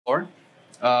Mellor.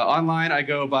 Online, I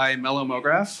go by Mellow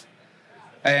MoGraph.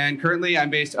 And currently, I'm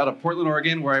based out of Portland,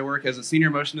 Oregon, where I work as a senior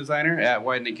motion designer at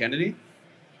Wieden & Kennedy.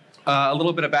 A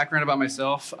little bit of background about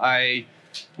myself. I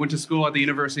went to school at the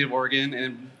University of Oregon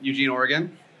in Eugene,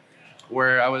 Oregon,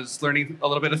 where I was learning a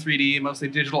little bit of 3D, mostly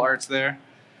digital arts there.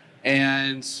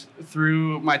 And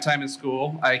through my time in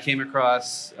school, I came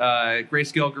across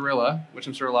Grayscale Gorilla, which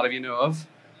I'm sure a lot of you know of,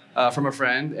 from a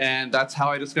friend. And that's how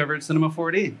I discovered Cinema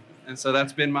 4D. And so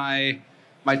that's been my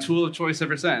tool of choice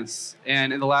ever since.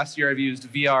 And in the last year, I've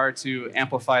used VR to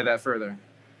amplify that further.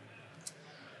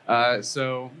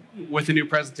 So with the new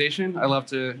presentation, I'd love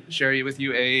to share with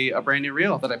you a brand new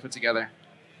reel that I put together.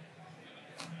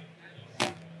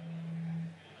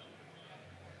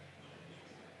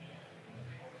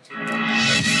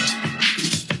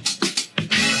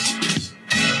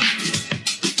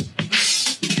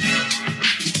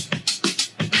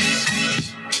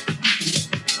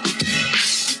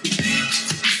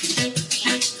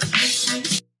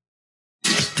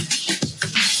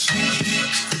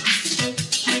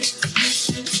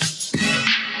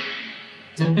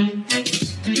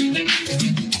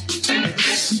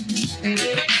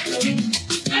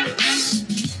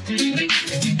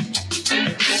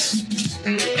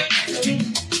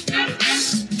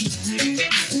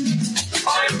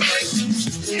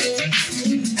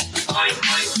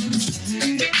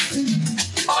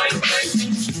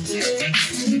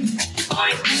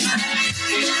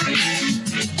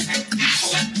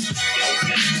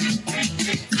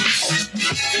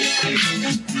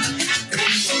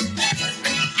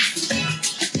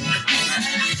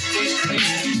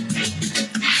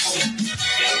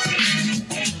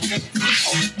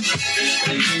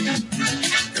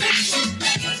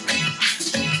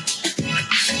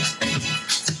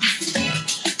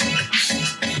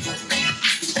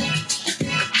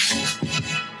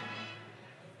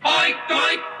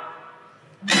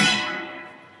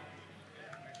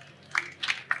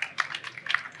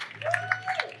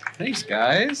 Thanks,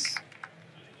 guys.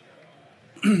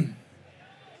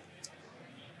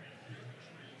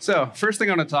 So, first thing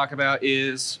I want to talk about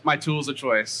is my tools of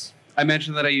choice. I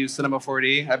mentioned that I use Cinema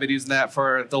 4D. I've been using that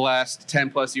for the last 10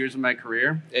 plus years of my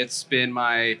career. It's been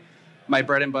my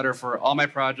bread and butter for all my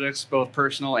projects, both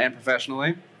personal and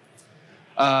professionally.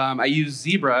 I use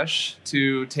ZBrush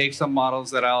to take some models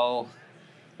that I'll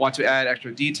want to add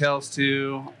extra details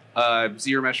to.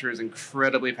 ZRemesher is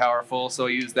incredibly powerful, so I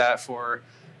use that for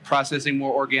processing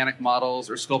more organic models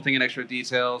or sculpting in extra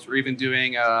details or even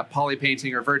doing poly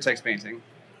painting or vertex painting.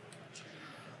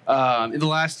 In the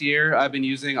last year, I've been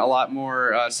using a lot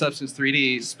more Substance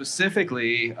 3D,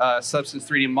 specifically Substance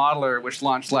 3D Modeler, which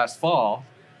launched last fall.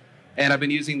 And I've been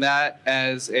using that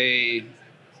as it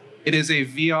is a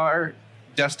VR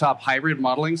desktop hybrid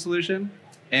modeling solution.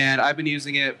 And I've been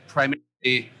using it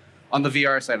primarily on the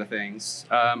VR side of things.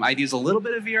 I'd used a little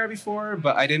bit of VR before,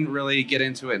 but I didn't really get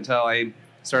into it until I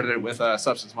started it with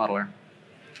Substance Modeler.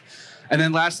 And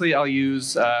then lastly, I'll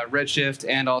use Redshift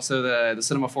and also the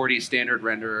Cinema 4D standard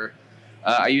renderer.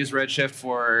 I use Redshift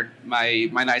for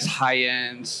my nice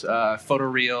high-end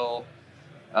photoreal,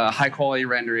 high-quality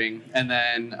rendering. And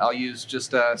then I'll use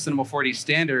just Cinema 4D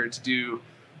standard to do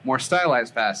more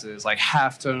stylized passes, like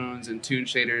halftones and tune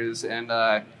shaders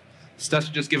and stuff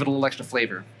to just give it a little extra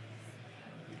flavor.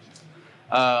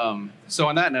 So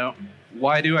on that note,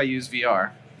 why do I use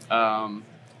VR?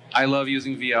 I love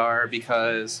using VR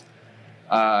because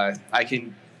I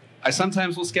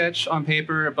sometimes will sketch on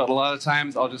paper, but a lot of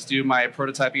times I'll just do my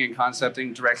prototyping and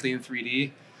concepting directly in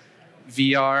 3D.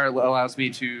 VR allows me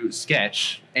to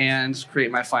sketch and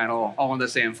create my final all in the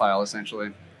same file,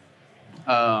 essentially.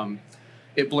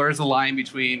 It blurs the line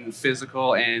between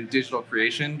physical and digital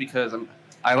creation because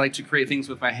I like to create things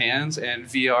with my hands, and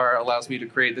VR allows me to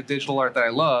create the digital art that I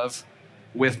love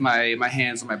with my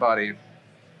hands and my body.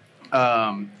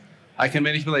 I can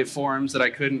manipulate forms that I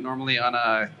couldn't normally on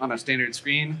a standard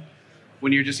screen.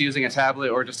 When you're just using a tablet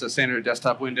or just a standard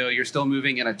desktop window, you're still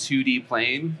moving in a 2D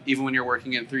plane, even when you're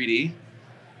working in 3D.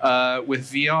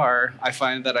 With VR, I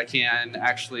find that I can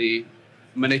actually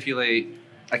manipulate.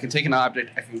 I can take an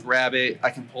object, I can grab it, I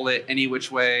can pull it any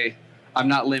which way. I'm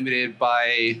not limited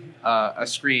by a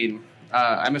screen.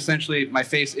 I'm essentially, my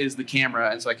face is the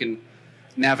camera, and so I can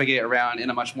navigate around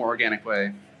in a much more organic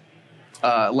way.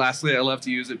 Lastly, I love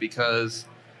to use it because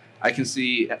I can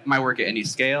see my work at any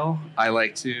scale. I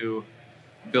like to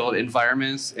build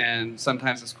environments, and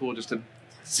sometimes it's cool just to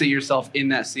see yourself in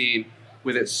that scene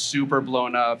with it super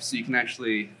blown up so you can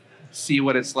actually see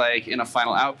what it's like in a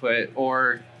final output.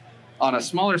 Or on a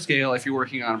smaller scale, if you're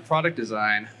working on product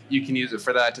design, you can use it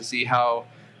for that to see how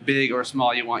big or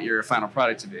small you want your final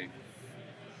product to be.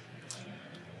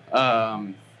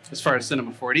 As far as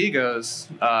Cinema 4D goes,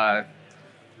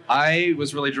 I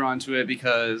was really drawn to it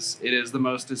because it is the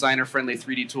most designer-friendly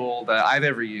 3D tool that I've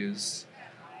ever used.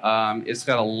 It's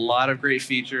got a lot of great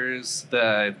features.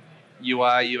 The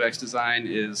UI, UX design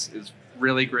is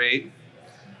really great.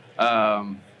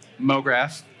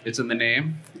 MoGraph, it's in the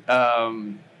name.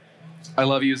 I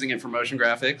love using it for motion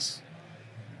graphics.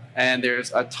 And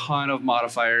there's a ton of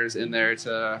modifiers in there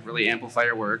to really amplify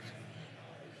your work.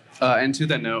 And to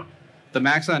that note, the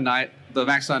Maxon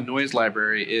noise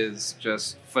library is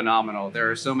just phenomenal. There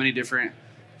are so many different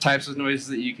types of noises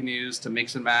that you can use to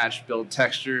mix and match, build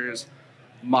textures,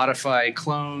 modify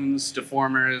clones,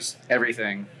 deformers,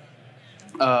 everything.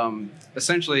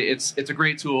 Essentially, it's a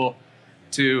great tool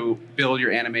to build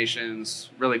your animations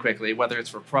really quickly, whether it's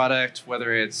for product,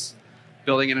 whether it's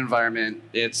building an environment.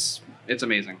 It's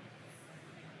amazing.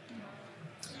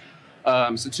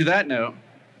 So to that note,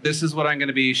 this is what I'm going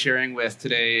to be sharing with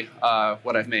today,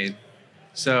 what I've made.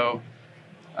 So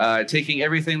taking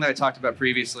everything that I talked about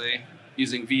previously,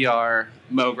 using VR,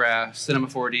 MoGraph, Cinema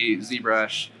 4D,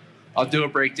 ZBrush, I'll do a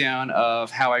breakdown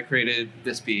of how I created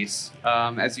this piece.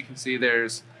 As you can see,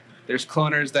 there's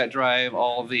cloners that drive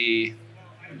all the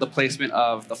placement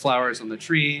of the flowers on the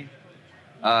tree.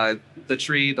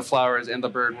 The flowers, and the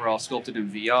bird were all sculpted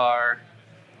in VR.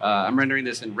 I'm rendering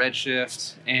this in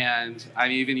Redshift, and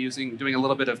I'm even doing a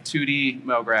little bit of 2D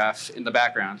MoGraph in the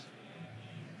background.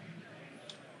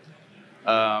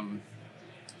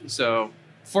 So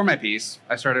for my piece,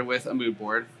 I started with a mood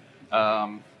board.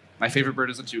 My favorite bird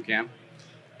is a toucan,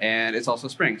 and it's also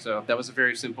spring, so that was a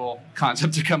very simple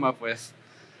concept to come up with.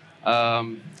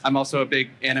 I'm also a big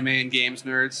anime and games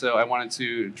nerd, so I wanted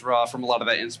to draw from a lot of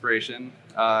that inspiration,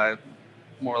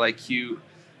 more like cute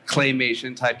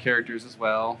claymation type characters as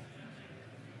well.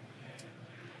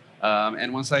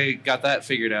 And once I got that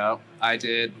figured out, I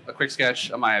did a quick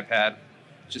sketch on my iPad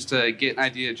just to get an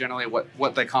idea generally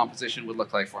what the composition would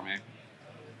look like for me.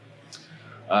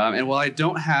 And while I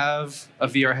don't have a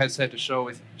VR headset to show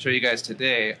you guys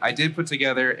today, I did put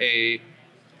together a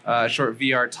short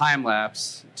VR time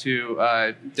lapse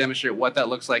to demonstrate what that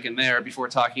looks like in there before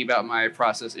talking about my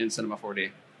process in Cinema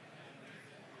 4D.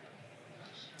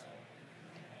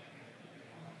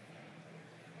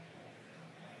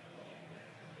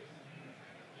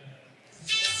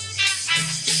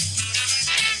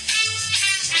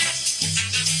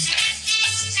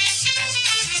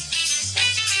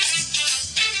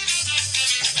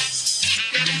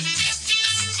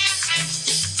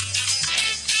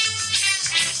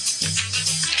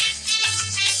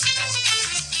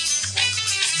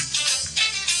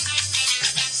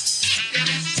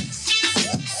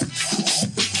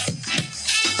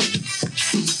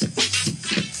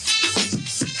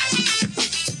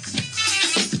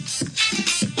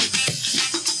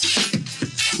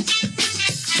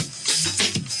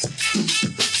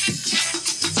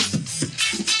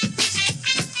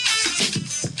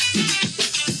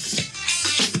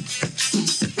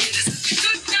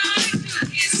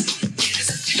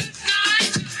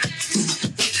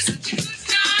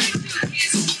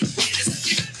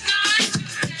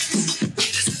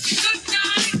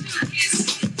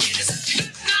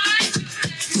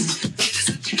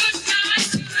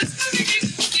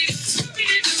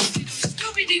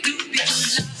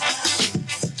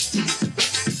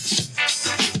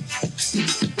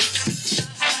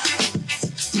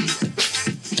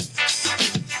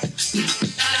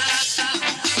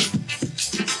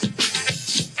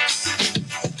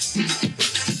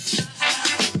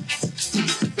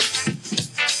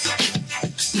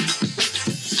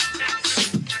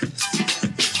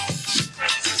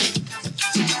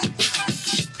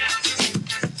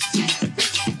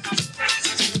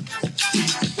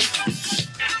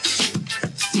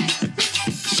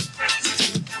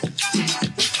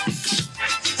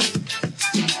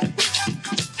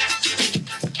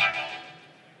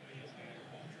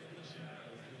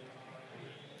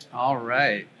 All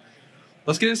right,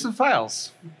 let's get into some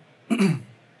files.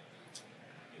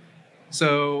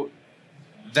 So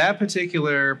that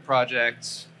particular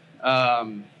project,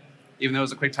 even though it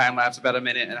was a quick time lapse, about 1.5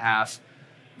 minutes,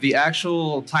 the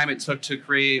actual time it took to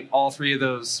create all 3 of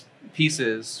those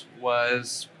pieces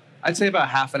was, I'd say, about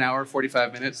half an hour,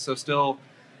 45 minutes. So still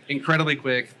incredibly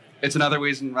quick. It's another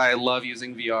reason I love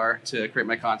using VR to create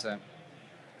my content.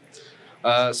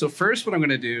 So first, what I'm going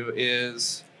to do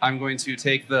is I'm going to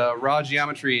take the raw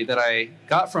geometry that I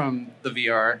got from the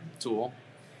VR tool,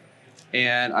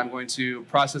 and I'm going to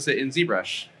process it in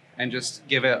ZBrush and just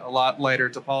give it a lot lighter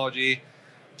topology,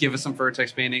 give it some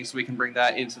vertex painting so we can bring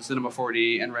that into Cinema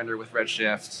 4D and render with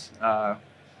Redshift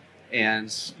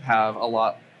and have a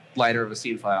lot lighter of a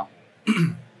scene file.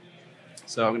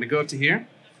 So I'm going to go up to here.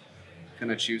 I'm going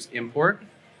to choose import.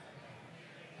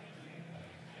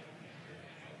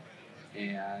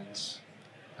 And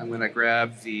I'm going to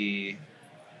grab the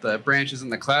branches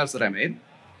and the clouds that I made.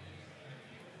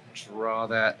 Draw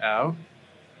that out.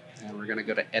 And we're going to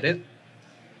go to edit.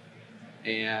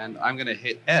 And I'm going to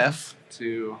hit F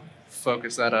to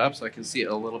focus that up so I can see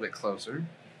it a little bit closer.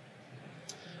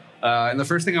 And the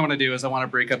first thing I want to do is I want to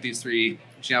break up these 3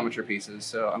 geometry pieces.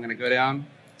 So I'm going to go down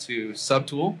to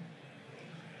Subtool.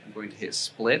 I'm going to hit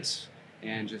Split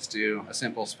and just do a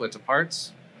simple split to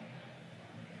parts.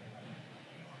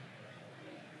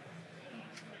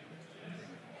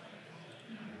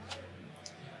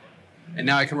 And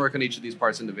now I can work on each of these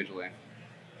parts individually.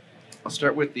 I'll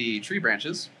start with the tree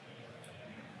branches.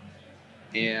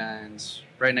 And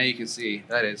right now you can see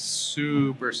that is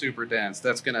super, super dense.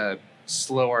 That's going to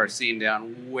slow our scene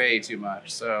down way too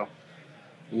much. So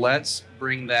let's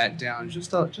bring that down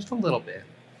just a little bit.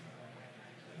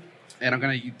 And I'm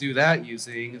going to do that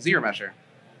using ZBrush.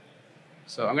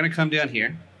 So I'm going to come down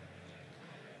here.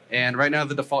 And right now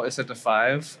the default is set to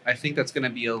 5. I think that's going to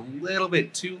be a little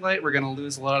bit too light. We're going to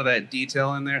lose a lot of that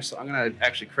detail in there. So I'm going to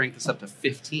actually crank this up to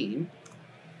 15.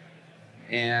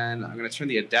 And I'm going to turn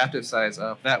the adaptive size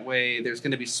up. That way there's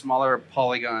going to be smaller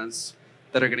polygons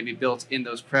that are going to be built in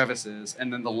those crevices.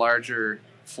 And then the larger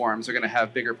forms are going to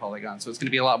have bigger polygons. So it's going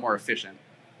to be a lot more efficient.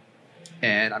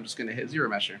 And I'm just going to hit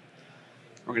ZBrush.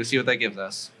 We're going to see what that gives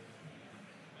us.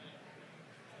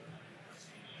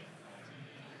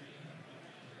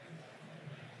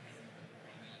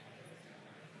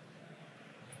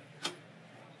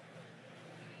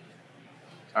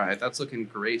 All right, that's looking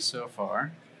great so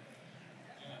far.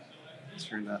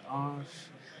 Turn that off.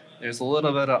 There's a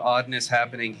little bit of oddness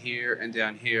happening here and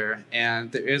down here,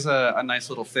 and there is a nice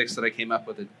little fix that I came up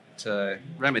with to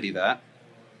remedy that.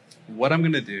 What I'm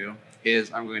going to do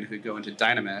is I'm going to go into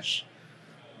Dynamesh.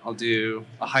 I'll do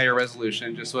a higher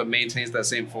resolution just so it maintains that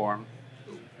same form.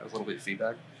 Ooh, that was a little bit of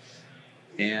feedback.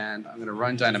 And I'm going to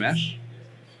run Dynamesh.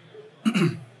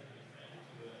 And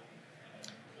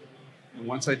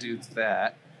once I do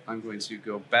that, I'm going to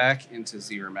go back into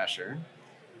ZBrush.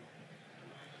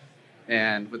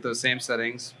 And with those same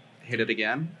settings, hit it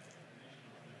again.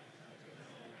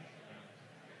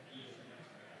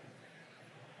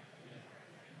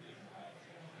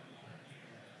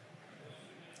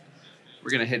 We're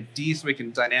going to hit D so we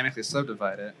can dynamically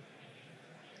subdivide it.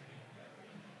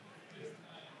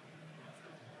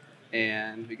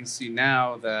 And we can see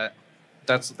now that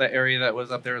the area that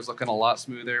was up there is looking a lot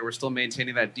smoother. We're still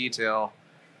maintaining that detail,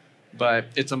 but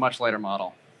it's a much lighter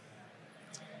model.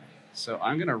 So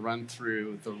I'm going to run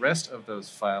through the rest of those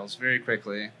files very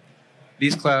quickly.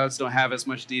 These clouds don't have as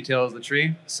much detail as the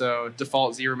tree, so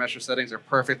default ZBrush settings are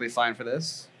perfectly fine for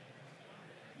this.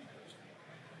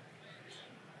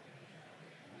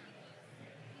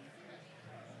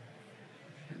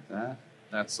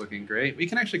 That's looking great. We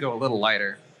can actually go a little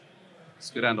lighter.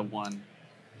 Let's go down to 1.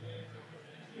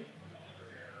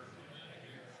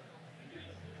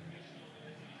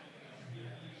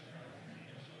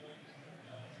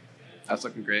 That's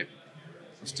looking great.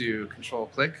 Let's do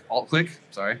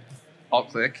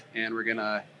Alt-click, and we're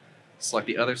gonna select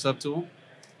the other subtool,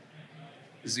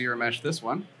 ZBrush this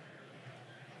one.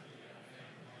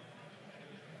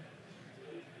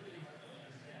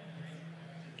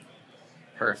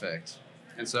 Perfect.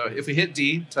 And so if we hit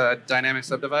D to dynamic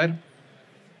subdivide,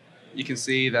 you can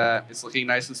see that it's looking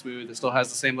nice and smooth. It still has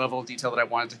the same level of detail that I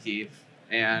wanted to keep,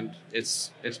 and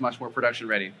it's much more production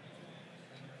ready.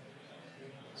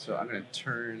 So I'm going to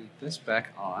turn this back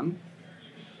on.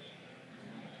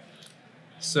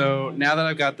 So now that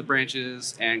I've got the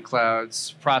branches and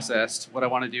clouds processed, what I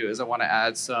want to do is I want to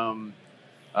add some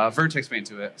vertex paint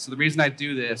to it. So the reason I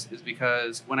do this is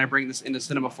because when I bring this into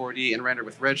Cinema 4D and render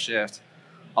with Redshift,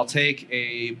 I'll take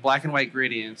a black and white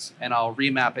gradient and I'll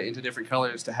remap it into different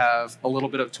colors to have a little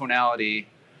bit of tonality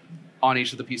on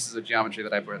each of the pieces of geometry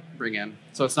that I bring in.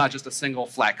 So it's not just a single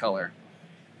flat color.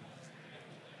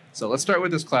 So let's start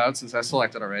with this cloud since I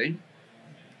selected already.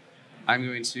 I'm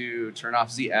going to turn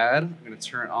off Z-Add. I'm going to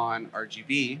turn on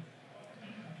RGB.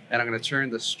 And I'm going to turn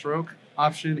the stroke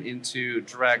option into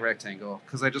drag rectangle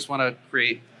because I just want to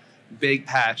create big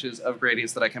patches of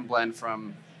gradients that I can blend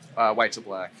from white to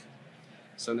black.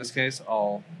 So in this case,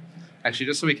 I'll actually,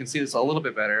 just so we can see this a little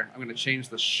bit better, I'm going to change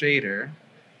the shader,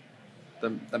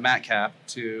 the matte cap,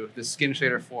 to the skin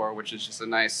shader 4, which is just a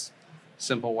nice,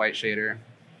 simple white shader.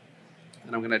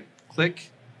 And I'm going to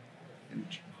click.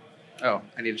 Oh,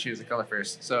 I need to change the color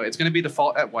first. So it's going to be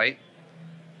default at white.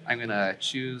 I'm going to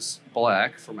choose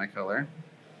black for my color.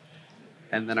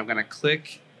 And then I'm going to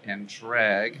click and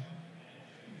drag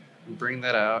bring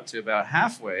that out to about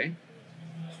halfway.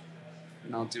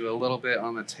 And I'll do a little bit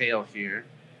on the tail here.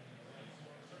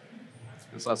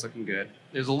 So that's looking good.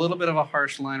 There's a little bit of a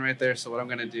harsh line right there, so what I'm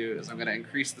going to do is I'm going to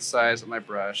increase the size of my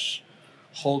brush,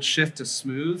 hold shift to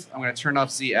smooth. I'm going to turn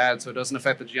off Z add so it doesn't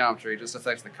affect the geometry, it just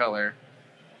affects the color.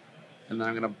 And then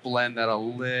I'm going to blend that a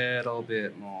little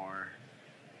bit more.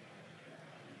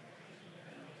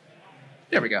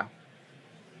 There we go.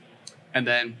 And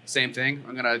then same thing,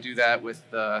 I'm going to do that with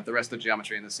the rest of the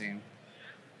geometry in the scene.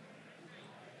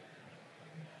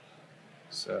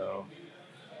 So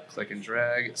click and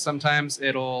drag. Sometimes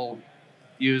it'll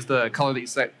use the color that you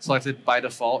selected by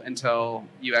default until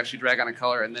you actually drag on a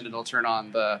color, and then it'll turn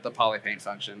on the poly paint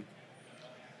function.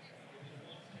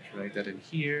 Drag that in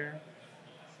here.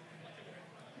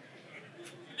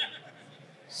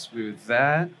 Smooth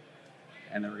that.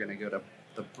 And then we're going to go to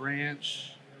the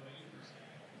branch.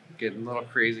 Getting a little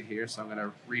crazy here, so I'm going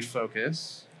to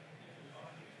refocus.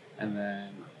 And then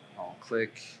I'll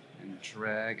click and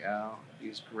drag out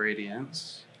these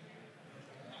gradients.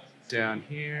 Down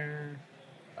here,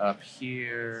 up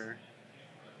here.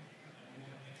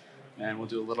 And we'll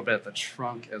do a little bit at the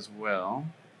trunk as well.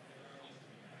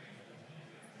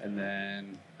 And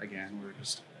then, again, we're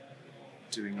just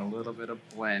doing a little bit of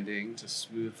blending to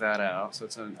smooth that out, so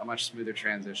it's a much smoother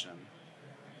transition.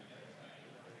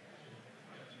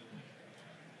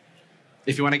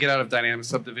 If you want to get out of dynamic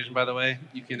subdivision, by the way,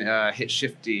 you can hit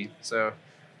Shift D. So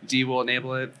D will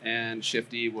enable it, and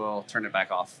Shift D will turn it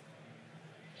back off.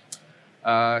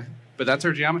 But that's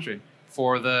our geometry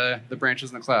for the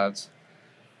branches and the clouds.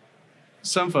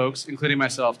 Some folks, including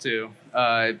myself too,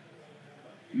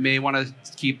 may want to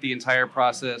keep the entire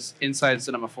process inside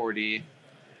Cinema 4D,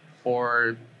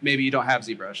 or maybe you don't have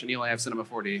ZBrush and you only have Cinema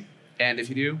 4D. And if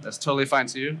you do, that's totally fine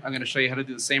too. I'm going to show you how to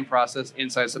do the same process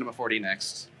inside Cinema 4D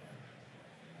next.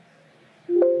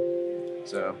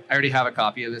 So I already have a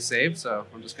copy of this saved, so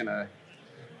I'm just going to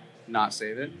not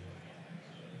save it.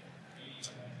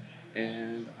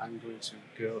 And I'm going to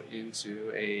go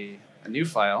into a new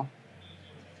file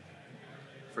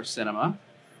for Cinema.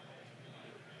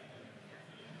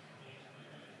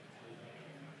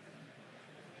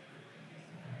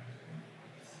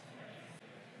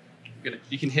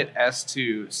 You can hit S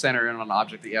to center in on an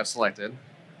object that you have selected.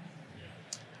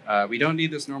 We don't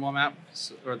need this normal map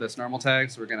or this normal tag,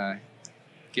 so we're going to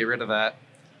get rid of that.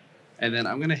 And then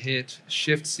I'm going to hit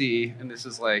Shift C, and this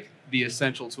is like the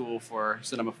essential tool for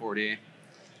Cinema 4D.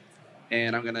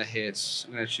 And I'm going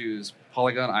to choose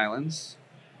Polygon Islands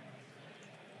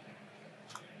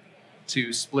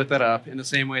to split that up in the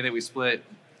same way that we split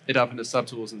it up into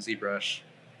subtools in ZBrush.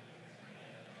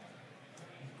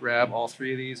 Grab all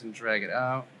three of these and drag it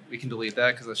out. We can delete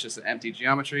that because that's just an empty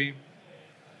geometry.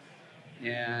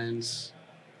 And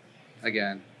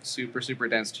again, super, super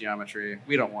dense geometry.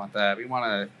 We don't want that. We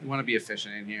want to be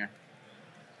efficient in here.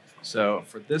 So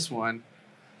for this one,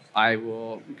 I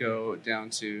will go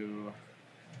down to,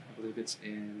 I believe it's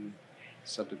in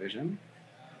subdivision.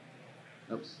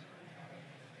 Oops.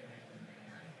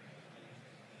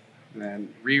 And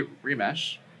then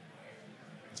remesh.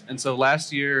 And so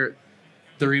last year,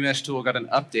 the remesh tool got an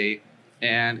update,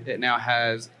 and it now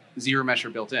has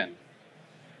ZRemesher built in,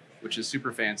 which is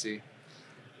super fancy.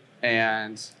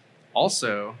 And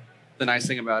also, the nice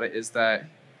thing about it is that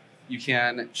you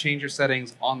can change your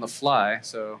settings on the fly.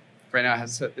 So right now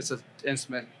it's a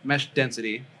mesh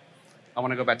density. I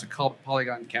want to go back to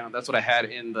polygon count. That's what I had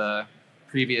in the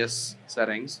previous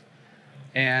settings.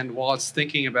 And while it's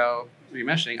thinking about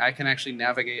remeshing, I can actually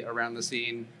navigate around the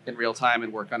scene in real time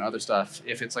and work on other stuff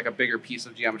if it's like a bigger piece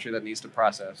of geometry that needs to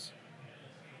process.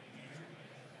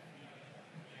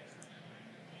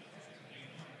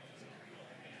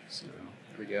 So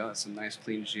there we go. That's some nice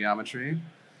clean geometry.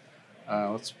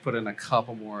 Let's put in a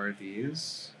couple more of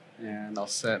these, and I'll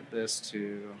set this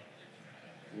to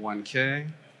 1K.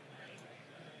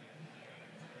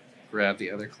 Grab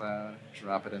the other cloud,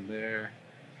 drop it in there.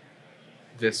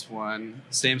 This one,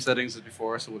 same settings as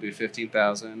before, so we'll do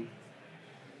 15,000.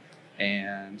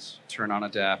 And turn on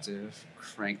adaptive,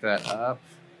 crank that up,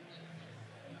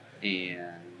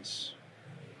 and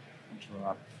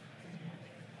drop.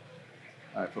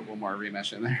 I put one more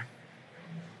remesh in there.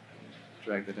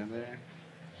 Drag that in there.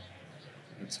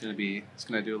 It's gonna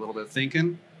do a little bit of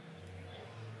thinking.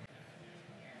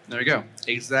 There we go.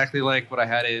 Exactly like what I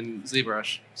had in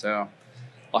ZBrush. So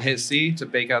I'll hit C to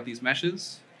bake out these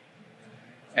meshes.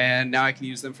 And now I can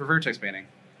use them for vertex painting.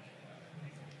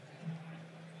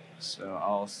 So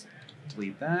I'll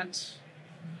delete that.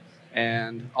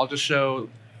 And I'll just show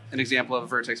an example of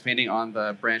vertex painting on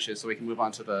the branches so we can move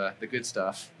on to the good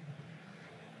stuff.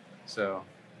 So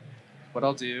what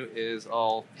I'll do is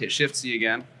I'll hit Shift-C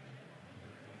again,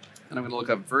 and I'm going to look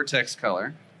up vertex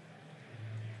color.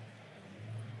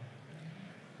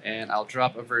 And I'll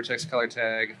drop a vertex color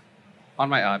tag on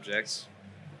my objects.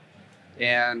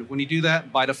 And when you do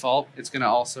that, by default, it's going to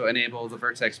also enable the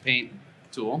vertex paint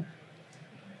tool.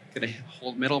 I'm going to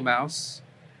hold middle mouse,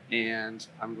 and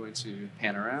I'm going to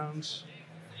pan around.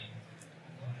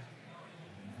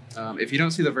 If you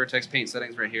don't see the vertex paint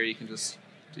settings right here, you can just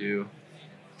do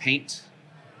paint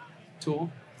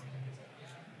tool.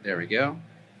 There we go.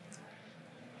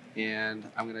 And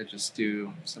I'm going to just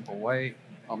do simple white.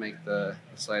 I'll make the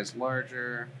size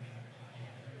larger.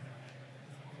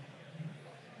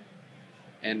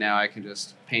 And now I can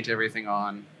just paint everything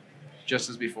on just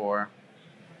as before.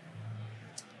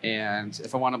 And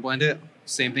if I want to blend it,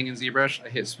 same thing in ZBrush.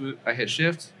 I hit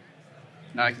Shift.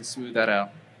 Now I can smooth that out.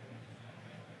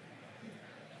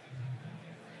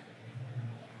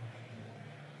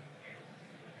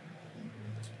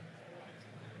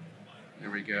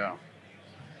 There we go.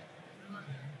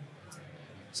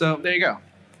 So there you go.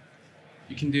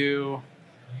 You can do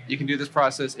this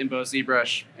process in both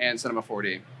ZBrush and Cinema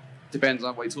 4D. Depends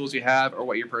on what tools you have or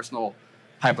what your personal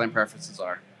pipeline preferences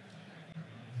are.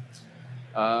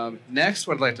 Next,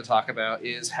 what I'd like to talk about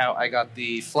is how I got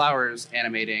the flowers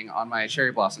animating on my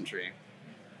cherry blossom tree.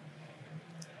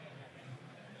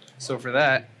 So for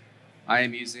that, I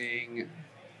am using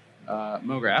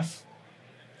MoGraph.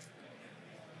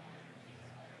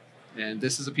 And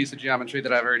this is a piece of geometry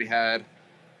that I've already had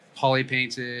poly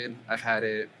painted. I've had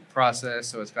it processed,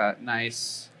 so it's got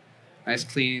nice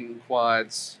clean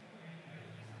quads.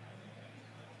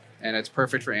 And it's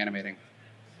perfect for animating.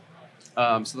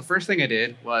 So the first thing I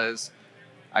did was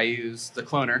I used the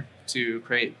cloner to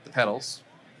create the petals.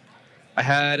 I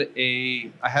had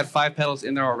 5 petals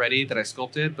in there already that I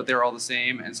sculpted, but they were all the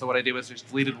same. And so what I did was just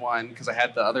deleted one because I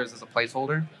had the others as a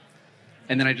placeholder.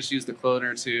 And then I just used the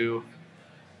cloner to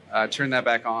turn that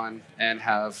back on and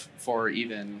have 4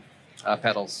 even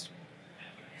petals.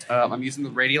 I'm using the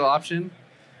radial option.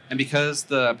 And because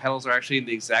the petals are actually in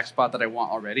the exact spot that I want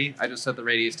already, I just set the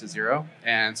radius to 0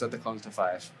 and set the clones to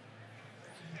 5.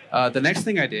 The next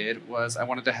thing I did was I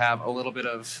wanted to have a little bit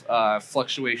of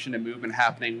fluctuation and movement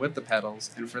happening with the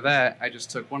petals. And for that, I just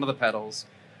took one of the petals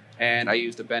and I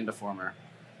used a bend deformer.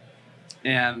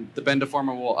 And the bend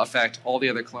deformer will affect all the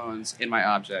other clones in my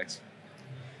object.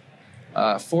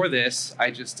 For this,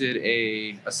 I just did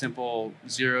a simple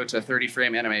 0 to 30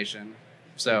 frame animation.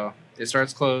 So it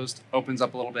starts closed, opens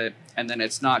up a little bit, and then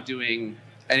it's not doing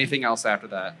anything else after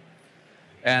that.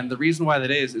 And the reason why that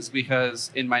is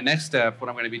because in my next step, what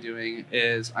I'm going to be doing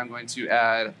is I'm going to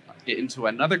add it into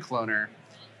another cloner,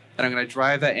 and I'm going to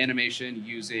drive that animation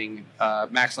using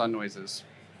Maxon noises.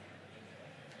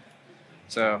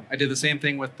 So I did the same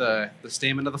thing with the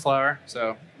stamen of the flower,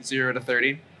 so 0 to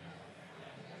 30.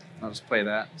 I'll just play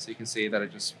that so you can see that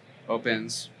it just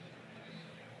opens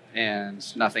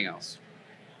and nothing else.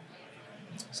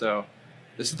 So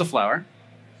this is the flower.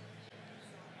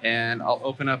 And I'll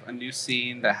open up a new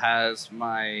scene that has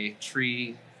my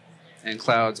tree and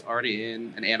clouds already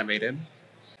in and animated.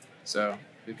 So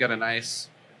we've got a nice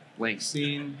blank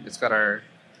scene. It's got our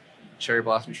cherry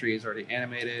blossom trees already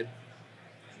animated.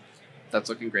 That's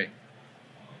looking great.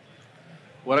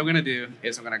 What I'm going to do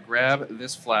is I'm going to grab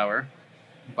this flower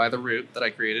by the root that I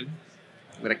created.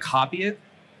 I'm going to copy it,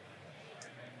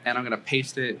 and I'm going to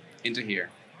paste it into here.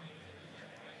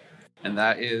 And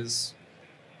that is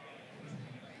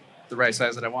the right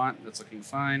size that I want. That's looking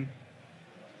fine.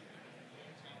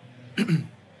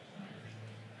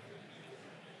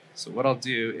 So what I'll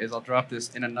do is I'll drop this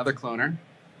in another cloner,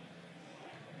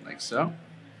 like so.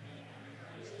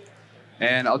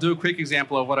 And I'll do a quick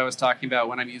example of what I was talking about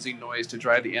when I'm using noise to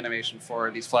drive the animation for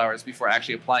these flowers before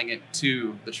actually applying it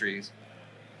to the trees.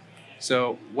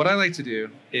 So what I like to do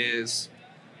is,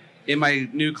 in my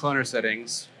new cloner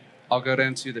settings, I'll go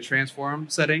down to the transform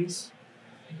settings,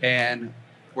 and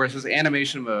where it says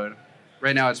animation mode,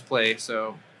 right now it's play,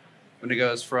 so when it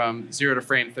goes from 0 to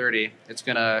frame 30, it's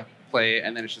gonna play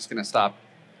and then it's just gonna stop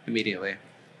immediately.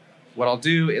 What I'll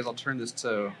do is I'll turn this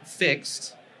to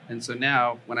fixed, and so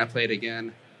now when I play it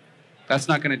again, that's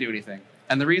not gonna do anything.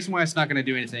 And the reason why it's not gonna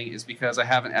do anything is because I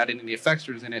haven't added any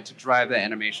effectors in it to drive the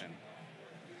animation.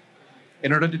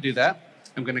 In order to do that,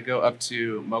 I'm gonna go up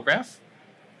to MoGraph,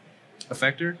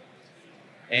 Effector,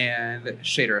 and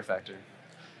Shader Effector.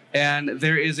 And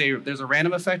there's a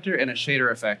random effector and a shader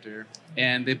effector,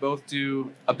 and they both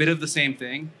do a bit of the same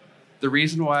thing. The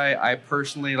reason why I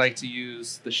personally like to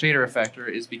use the shader effector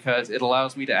is because it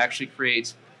allows me to actually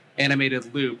create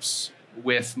animated loops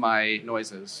with my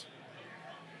noises.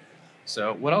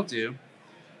 So what I'll do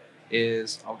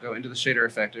is I'll go into the shader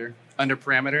effector. Under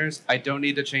parameters, I don't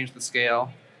need to change the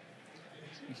scale.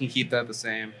 You can keep that the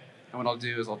same. And what I'll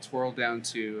do is I'll twirl down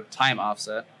to time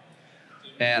offset.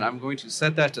 And I'm going to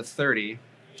set that to 30.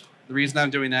 The reason I'm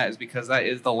doing that is because that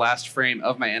is the last frame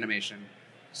of my animation.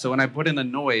 So when I put in the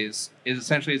noise, it's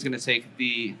going to take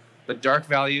the dark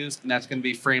values, and that's going to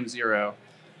be frame 0.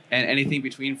 And anything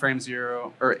between frame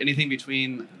 0, or anything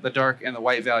between the dark and the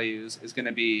white values is going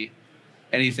to be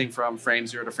anything from frame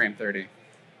 0 to frame 30.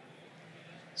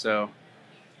 So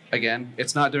again,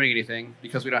 it's not doing anything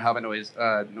because we don't have a noise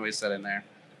set in there.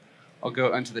 I'll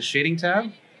go onto the shading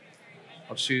tab.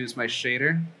 I'll choose my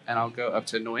shader, and I'll go up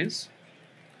to noise.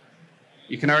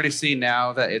 You can already see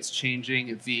now that it's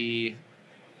changing the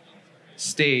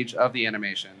stage of the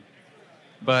animation,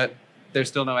 but there's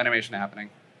still no animation happening.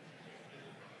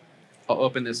 I'll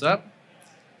open this up,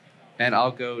 and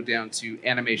I'll go down to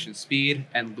animation speed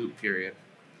and loop period.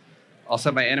 I'll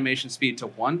set my animation speed to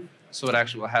 1, so it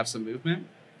actually will have some movement.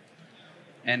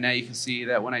 And now you can see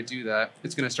that when I do that,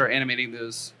 it's going to start animating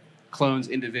those clones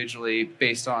individually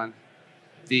based on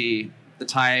the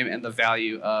time and the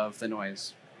value of the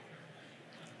noise.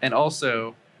 And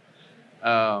also,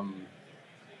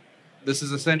 this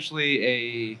is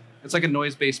essentially it's like a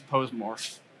noise-based pose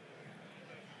morph,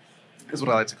 is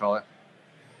what I like to call it.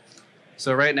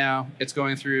 So right now, it's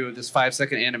going through this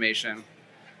 5-second animation,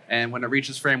 and when it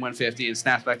reaches frame 150 and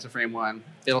snaps back to frame 1,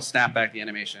 it'll snap back the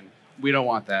animation. We don't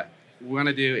want that. What we're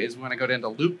going to do is we're going to go down to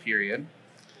loop period,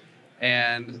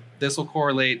 and this will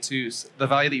correlate to the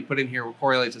value that you put in here will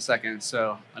correlate to seconds.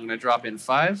 So I'm going to drop in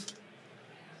 5,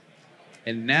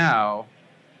 and now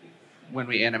when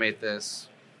we animate this,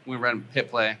 when we hit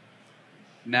play,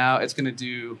 now it's going to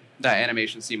do that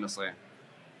animation seamlessly.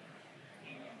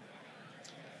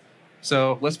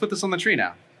 So let's put this on the tree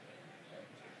now.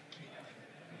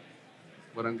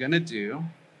 What I'm going to do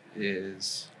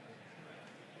is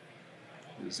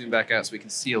zoom back out so we can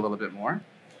see a little bit more.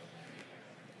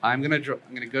 I'm going to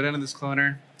go down to this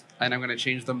cloner, and I'm going to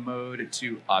change the mode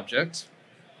to object.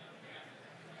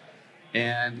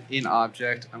 And in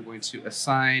object, I'm going to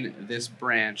assign this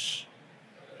branch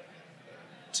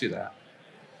to that.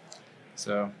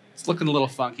 So it's looking a little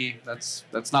funky. That's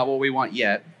not what we want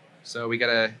yet. So we got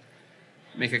to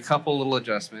make a couple little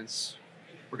adjustments.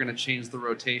 We're going to change the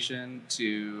rotation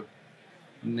to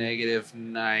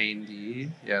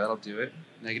 -90. Yeah, that'll do it.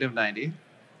 -90.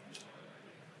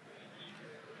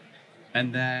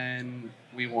 And then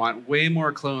we want way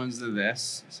more clones than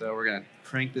this. So we're going to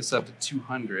crank this up to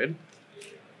 200.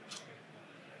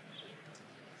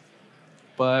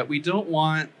 But we don't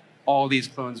want all these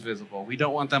clones visible. We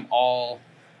don't want them all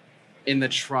in the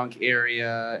trunk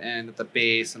area and at the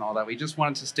base and all that. We just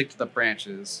want it to stick to the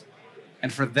branches.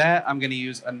 And for that, I'm going to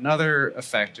use another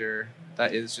effector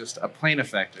that is just a plane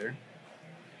effector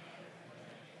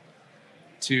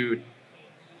to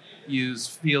use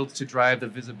fields to drive the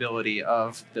visibility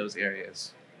of those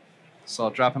areas. So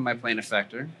I'll drop in my plane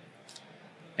effector,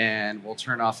 and we'll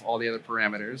turn off all the other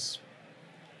parameters,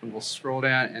 and we'll scroll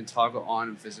down and toggle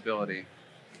on visibility.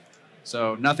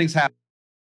 So nothing's happening,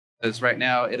 because right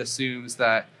now it assumes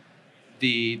that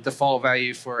the default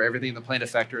value for everything in the plane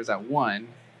effector is at 1,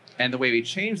 and the way we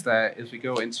change that is we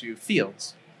go into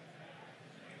fields.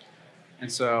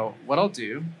 And so what I'll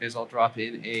do is I'll drop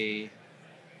in a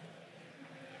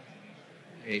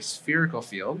spherical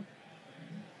field.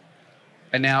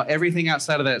 And now everything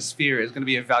outside of that sphere is going to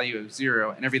be a value of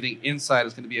 0, and everything inside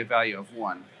is going to be a value of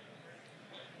 1.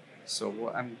 So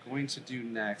what I'm going to do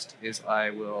next is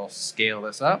I will scale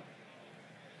this up.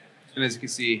 And as you can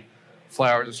see,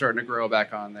 flowers are starting to grow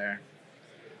back on there.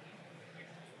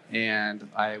 And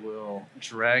I will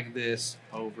drag this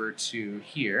over to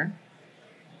here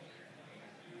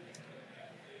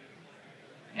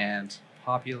and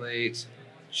populate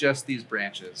just these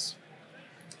branches.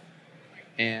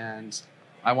 And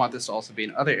I want this to also be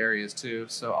in other areas too,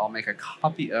 so I'll make a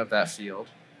copy of that field,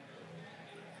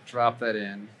 drop that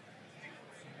in,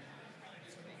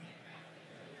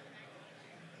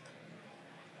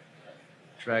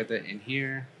 drag that in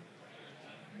here.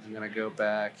 I'm going to go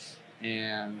back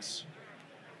and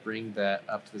bring that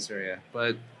up to this area,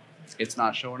 but it's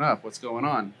not showing up. What's going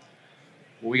on?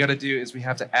 What we got to do is we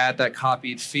have to add that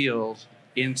copied field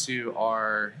into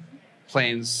our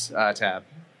planes tab.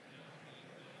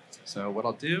 So what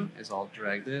I'll do is I'll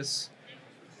drag this,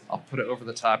 I'll put it over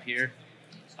the top here.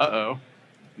 Uh-oh,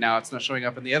 now it's not showing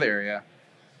up in the other area.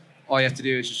 All you have to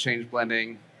do is just change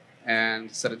blending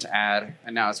and set it to add,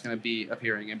 and now it's going to be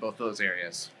appearing in both those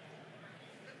areas.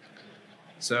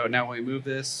 So now when we move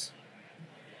this,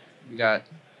 we got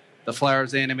the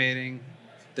flowers animating,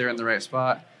 they're in the right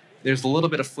spot. there's a little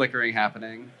bit of flickering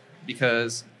happening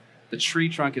because the tree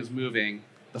trunk is moving,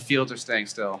 the fields are staying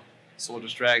still. So we'll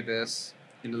just drag this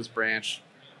into this branch,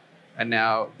 and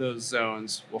now those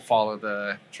zones will follow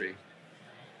the tree.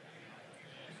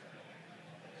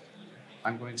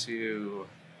 I'm going to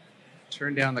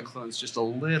turn down the clones just a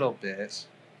little bit,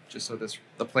 just so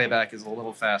the playback is a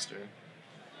little faster.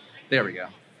 There we go.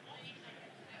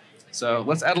 So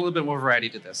let's add a little bit more variety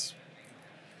to this.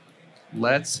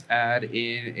 Let's add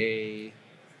in a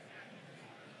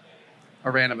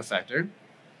random effector.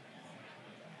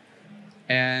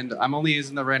 And I'm only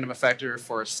using the random effector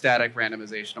for static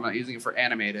randomization. I'm not using it for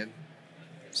animated.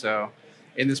 So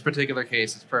in this particular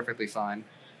case, it's perfectly fine.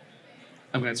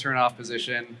 I'm going to turn off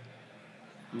position.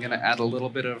 I'm going to add a little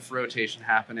bit of rotation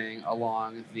happening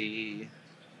along the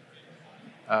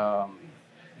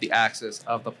axis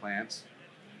of the plant.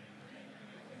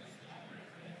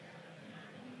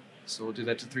 So we'll do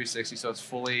that to 360 so it's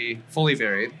fully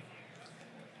varied.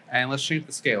 And let's change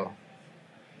the scale.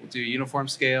 We'll do uniform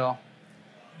scale,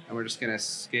 and we're just going to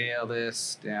scale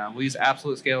this down. We'll use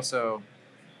absolute scale, so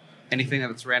anything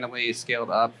that's randomly scaled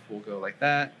up will go like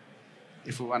that.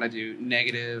 If we want to do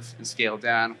negative and scale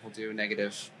down, we'll do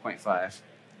negative 0.5.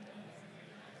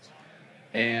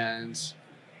 And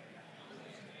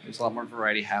there's a lot more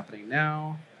variety happening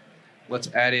now. Let's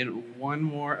add in one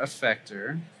more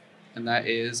effector, and that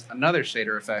is another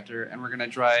shader effector, and we're going to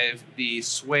drive the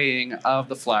swaying of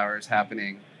the flowers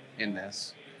happening in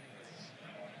this.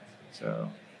 So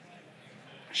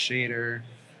shader,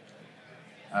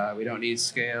 we don't need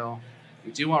scale.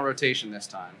 We do want rotation this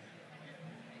time.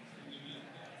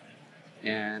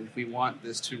 And we want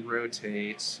this to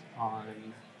rotate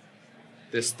on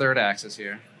this third axis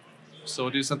here. So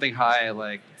we'll do something high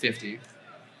like 50.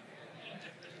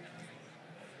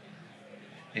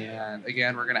 And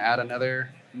again, we're going to add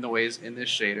another noise in this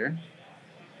shader.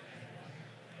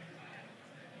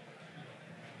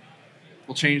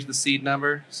 We'll change the seed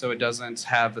number so it doesn't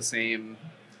have the same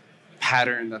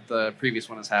pattern that the previous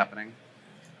one is happening.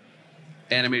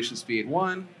 Animation speed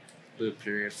 1, loop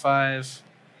period 5.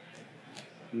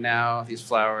 Now these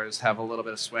flowers have a little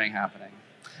bit of swaying happening.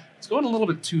 It's going a little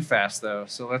bit too fast though,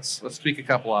 so let's tweak a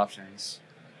couple options.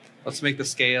 Let's make the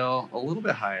scale a little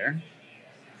bit higher,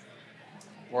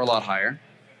 or a lot higher.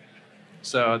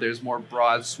 So there's more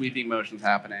broad sweeping motions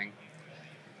happening.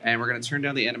 And we're going to turn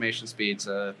down the animation speed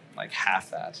to like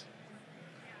half that.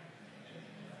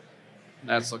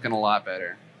 That's looking a lot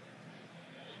better.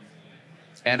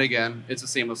 And again, it's a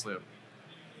seamless loop.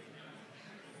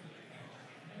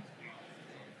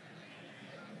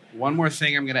 One more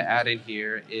thing I'm going to add in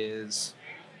here is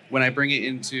when I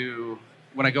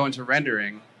go into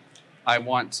rendering, I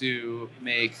want to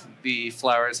make the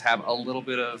flowers have a little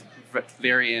bit of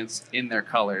variance in their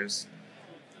colors.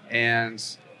 And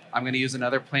I'm going to use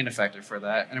another plane effector for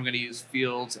that. And I'm going to use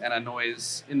fields and a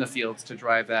noise in the fields to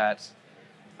drive that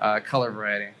color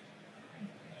variety.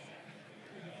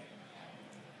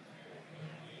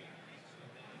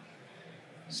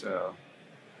 So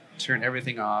turn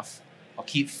everything off. I'll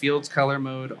keep fields color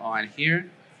mode on here.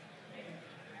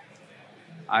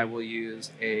 I will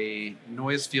use a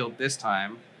noise field this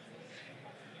time.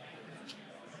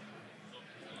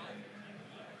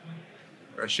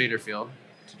 Or a shader field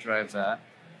to drive that.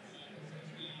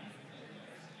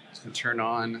 Just going to turn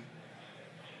on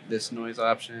this noise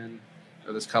option,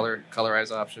 or this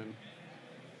colorize option.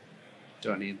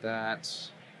 Don't need that.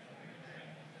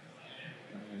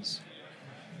 Noise.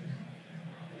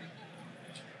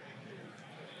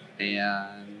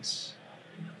 And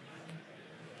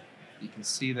you can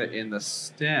see that in the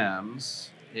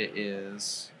stems,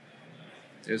 there's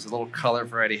a little color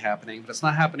variety happening, but it's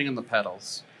not happening in the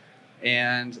petals.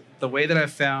 And the way that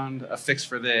I've found a fix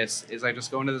for this is I just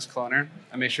go into this cloner,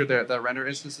 I make sure that the render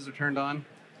instances are turned on,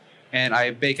 and I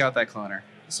bake out that cloner.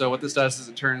 So what this does is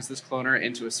it turns this cloner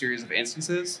into a series of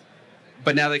instances,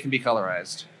 but now they can be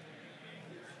colorized.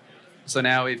 So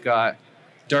now we've got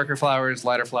darker flowers,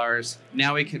 lighter flowers.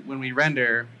 Now when we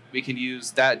render, we can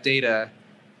use that data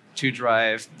to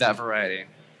drive that variety.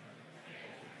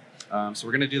 So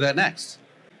we're going to do that next.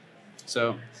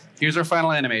 So here's our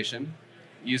final animation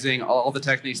using all the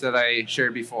techniques that I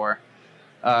shared before,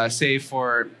 save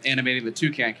for animating the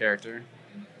toucan character.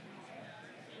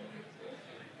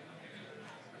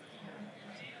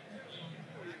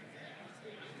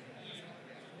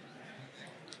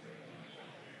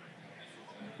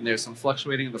 And there's some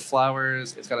fluctuating of the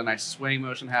flowers. It's got a nice swaying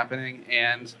motion happening.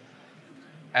 And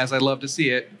as I love to see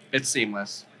it, it's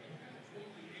seamless.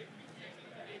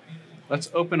 Let's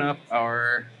open up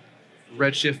our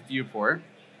Redshift viewport.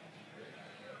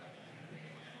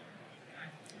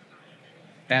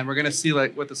 And we're going to see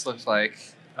what this looks like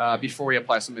before we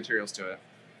apply some materials to it.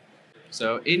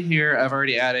 So in here, I've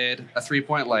already added a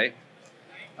 3-point light.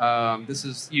 This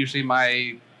is usually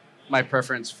my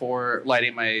preference for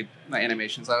lighting my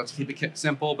animations. I like to keep it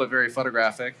simple but very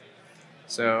photographic.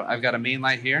 So I've got a main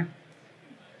light here,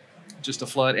 just to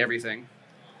flood everything.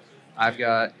 I've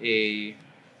got a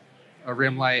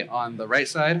rim light on the right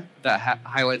side that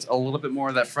highlights a little bit more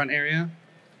of that front area.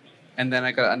 And then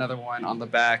I got another one on the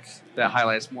back that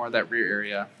highlights more of that rear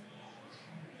area.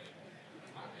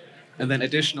 And then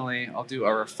additionally, I'll do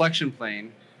a reflection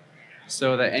plane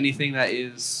so that anything that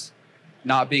is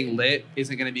not being lit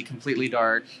isn't going to be completely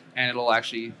dark, and it'll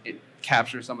actually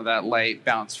capture some of that light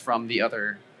bounce from the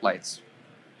other lights.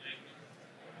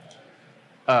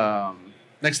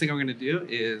 Next thing I'm going to do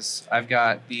is I've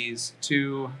got these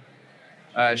two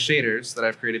shaders that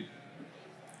I've created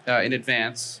in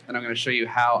advance, and I'm going to show you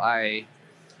how I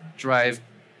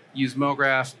use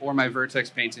MoGraph or my vertex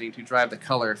painting to drive the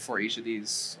color for each of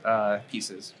these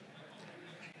pieces.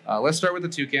 Let's start with the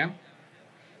toucan.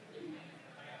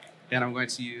 And I'm going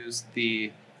to use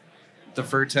the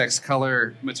vertex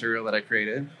color material that I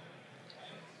created.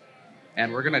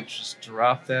 And we're going to just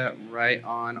drop that right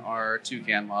on our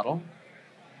toucan model.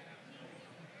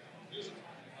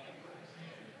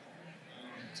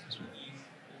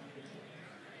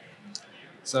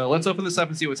 So let's open this up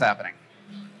and see what's happening.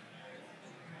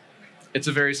 It's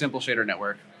a very simple shader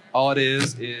network. All it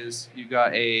is you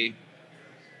got the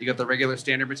regular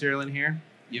standard material in here.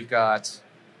 You've got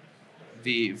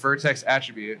the vertex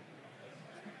attribute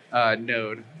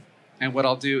node, and what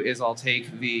I'll do is I'll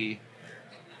take the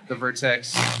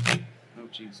vertex. Oh,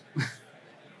 geez,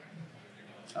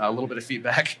 a little bit of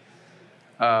feedback.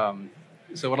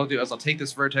 So what I'll do is I'll take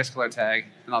this vertex color tag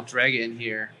and I'll drag it in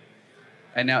here,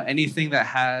 and now anything that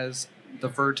has the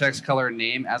vertex color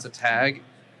name as a tag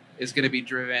is going to be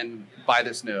driven by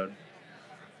this node.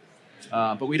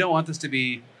 But we don't want this to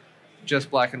be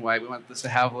just black and white. We want this to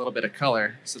have a little bit of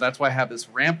color. So that's why I have this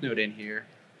ramp node in here.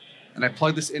 And I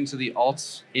plug this into the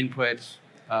alt input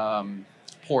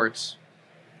port.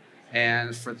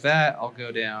 And for that, I'll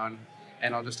go down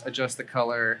and I'll just adjust the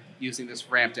color using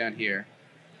this ramp down here.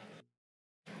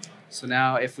 So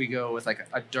now if we go with like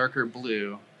a darker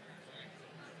blue,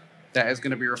 that is going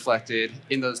to be reflected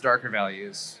in those darker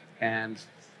values. And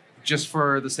just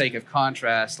for the sake of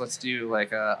contrast, let's do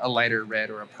like a lighter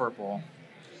red or a purple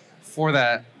for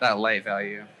that light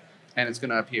value, and it's going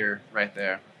to appear right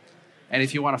there. And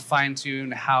if you want to fine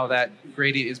tune how that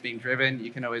gradient is being driven, you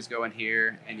can always go in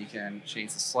here and you can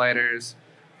change the sliders,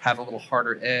 have a little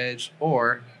harder edge,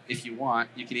 or if you want,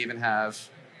 you can even have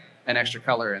an extra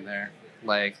color in there,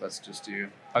 like let's just do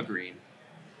a green.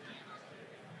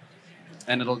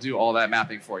 And it'll do all that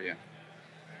mapping for you.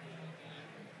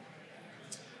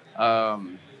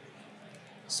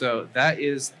 So that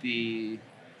is the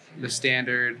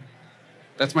standard.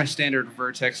 That's my standard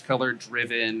vertex color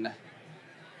driven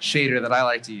shader that I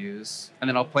like to use. And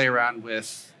then I'll play around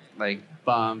with like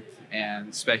bump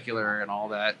and specular and all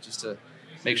that just to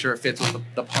make sure it fits with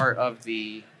the part of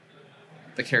the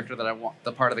character that I want,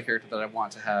 the part of the character that I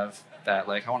want to have that.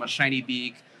 Like I want a shiny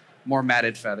beak, more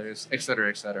matted feathers, etc.,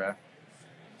 etc.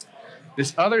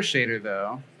 This other shader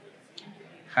though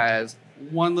has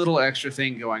one little extra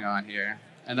thing going on here,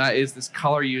 and that is this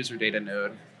color user data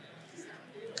node.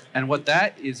 And what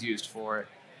that is used for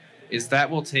is that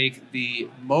will take the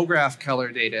MoGraph color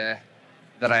data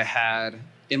that I had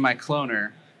in my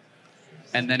cloner,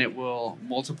 and then it will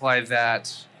multiply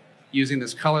that using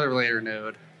this color layer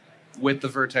node with the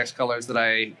vertex colors that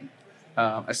I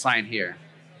assign here.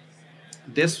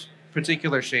 This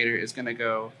particular shader is going to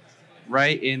go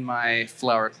right in my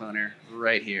flower cloner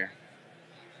right here.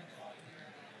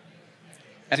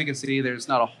 As you can see, there's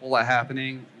not a whole lot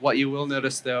happening. What you will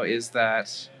notice though is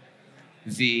that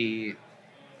the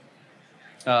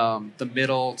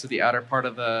middle to the outer part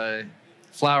of the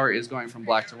flower is going from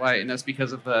black to white, and that's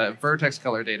because of the vertex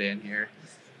color data in here.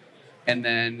 And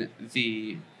then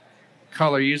the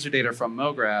color user data from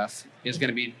MoGraph is going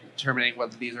to be determining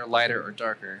whether these are lighter or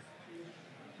darker.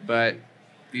 But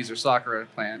these are sakura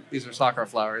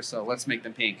flowers, so let's make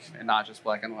them pink and not just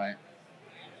black and white.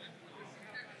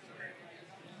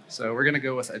 So we're going to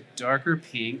go with a darker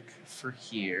pink for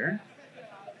here.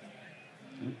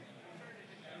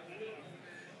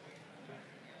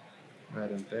 Right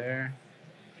in there.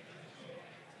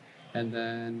 And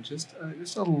then just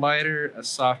a lighter, a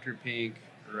softer pink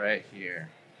right here.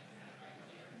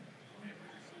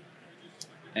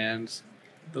 And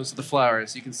those are the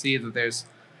flowers. You can see that there's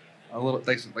a little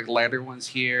like lighter ones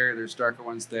here, there's darker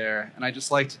ones there. And I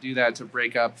just like to do that to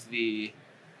break up the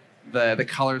the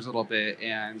colors a little bit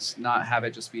and not have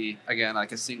it just be, again,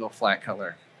 like a single flat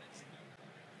color.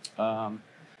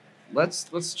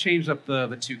 Let's change up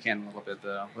the toucan a little bit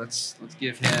though. Let's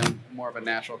give him more of a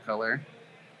natural color,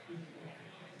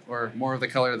 or more of the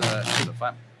color to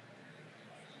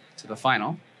the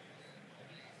final.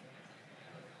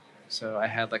 So I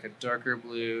had like a darker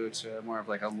blue to more of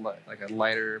like a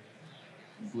lighter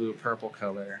blue purple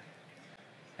color,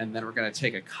 and then we're going to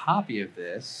take a copy of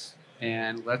this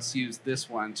and let's use this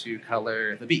one to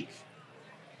color the beak.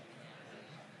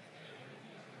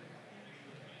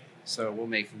 So we'll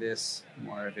make this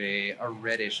more of a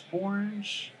reddish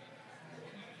orange.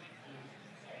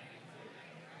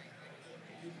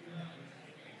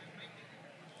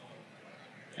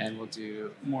 And we'll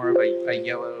do more of a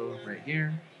yellow right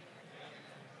here.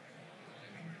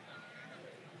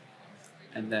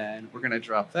 And then we're going to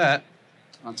drop that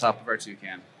on top of our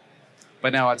toucan.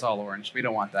 But now it's all orange. We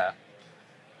don't want that.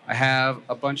 I have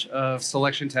a bunch of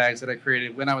selection tags that I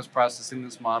created when I was processing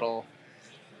this model.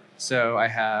 So I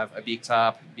have a beak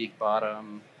top, beak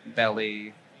bottom,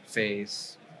 belly,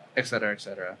 face, etc.,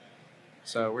 etc.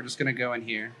 So we're just going to go in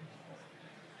here.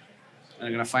 And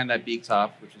I'm going to find that beak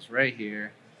top, which is right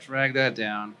here, drag that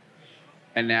down,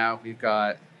 and now we've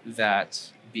got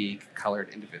that beak colored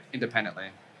independently.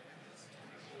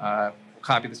 We'll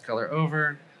copy this color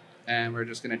over, and we're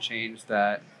just going to change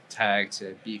that tag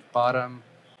to beak bottom.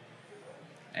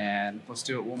 And let's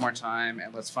do it one more time,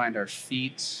 and let's find our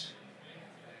feet.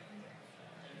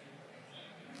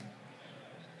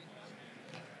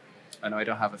 Oh no, I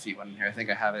don't have a feet one in here. I think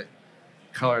I have it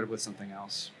colored with something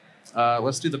else.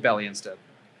 Let's do the belly instead.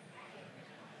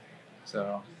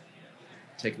 So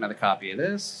take another copy of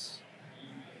this.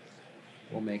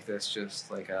 We'll make this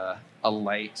just like a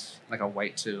light, like a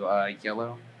white to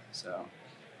yellow. So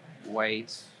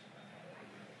white,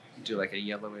 do like a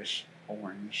yellowish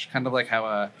orange, kind of like how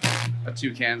a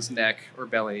toucan's neck or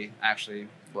belly actually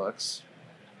looks.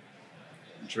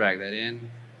 Drag that in.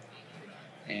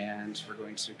 And we're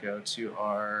going to go to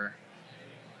our,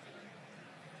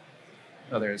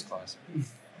 oh, there's claws.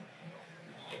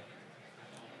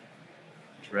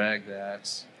 Drag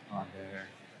that on there.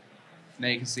 Now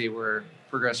you can see we're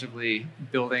progressively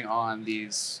building on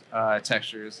these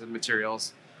textures and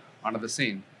materials onto the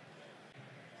scene.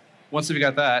 Once we've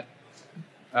got that,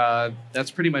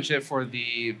 that's pretty much it for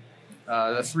the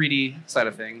 3D side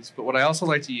of things. But what I also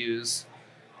like to use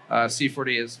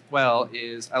C4D as well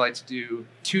is I like to do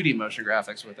 2D motion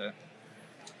graphics with it.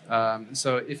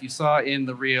 So if you saw in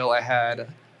the reel, I had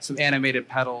some animated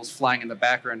petals flying in the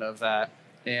background of that,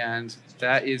 and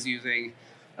that is using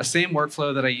a same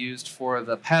workflow that I used for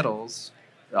the petals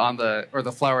on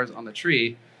the flowers on the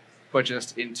tree, but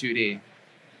just in 2D.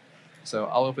 So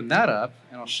I'll open that up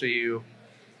and I'll show you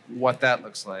what that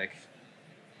looks like.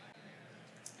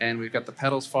 And we've got the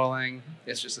petals falling.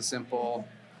 It's just a simple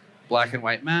black and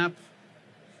white map.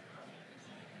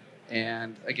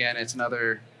 And again, it's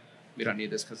another, we don't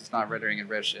need this because it's not rendering in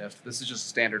Redshift. This is just a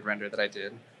standard render that I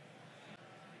did.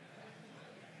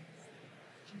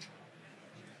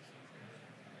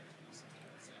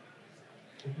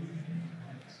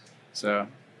 So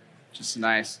just a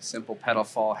nice, simple petal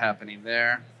fall happening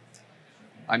there.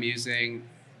 I'm using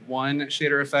one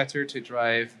shader effector to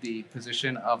drive the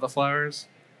position of the flowers.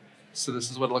 So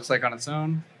this is what it looks like on its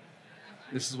own.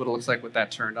 This is what it looks like with that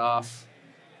turned off.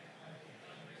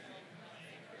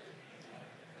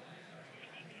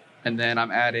 And then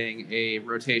I'm adding a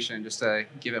rotation just to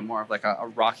give it more of like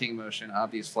a rocking motion of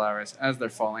these flowers as they're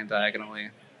falling diagonally.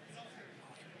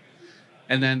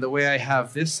 And then the way I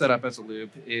have this set up as a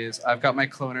loop is I've got my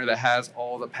cloner that has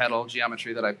all the petal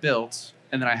geometry that I built,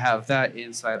 and then I have that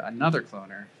inside another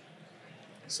cloner.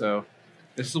 So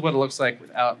this is what it looks like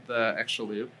without the extra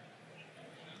loop.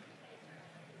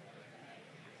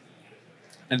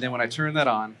 And then when I turn that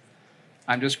on,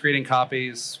 I'm just creating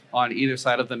copies on either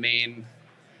side of the main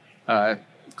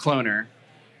cloner.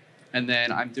 And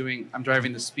then I'm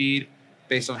driving the speed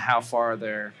based on how far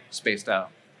they're spaced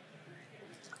out.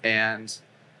 And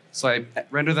so I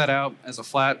render that out as a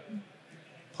flat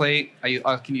plate.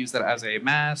 I can use that as a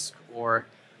mask or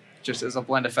just as a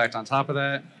blend effect on top of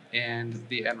that. And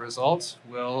the end result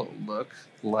will look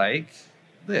like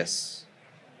this.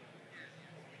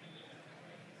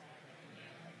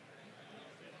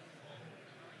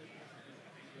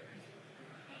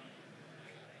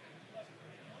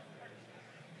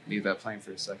 Leave that playing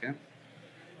for a second.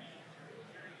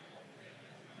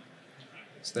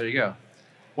 So there you go.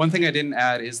 One thing I didn't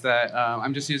add is that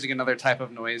I'm just using another type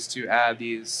of noise to add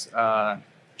these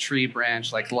tree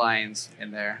branch like lines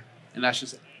in there. And that's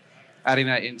just adding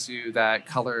that into that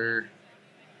color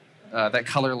that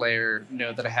color layer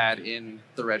node that I had in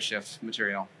the Redshift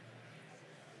material.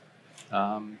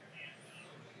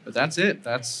 But that's it.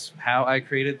 That's how I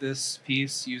created this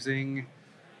piece using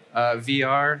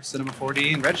VR, Cinema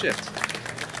 4D, and Redshift.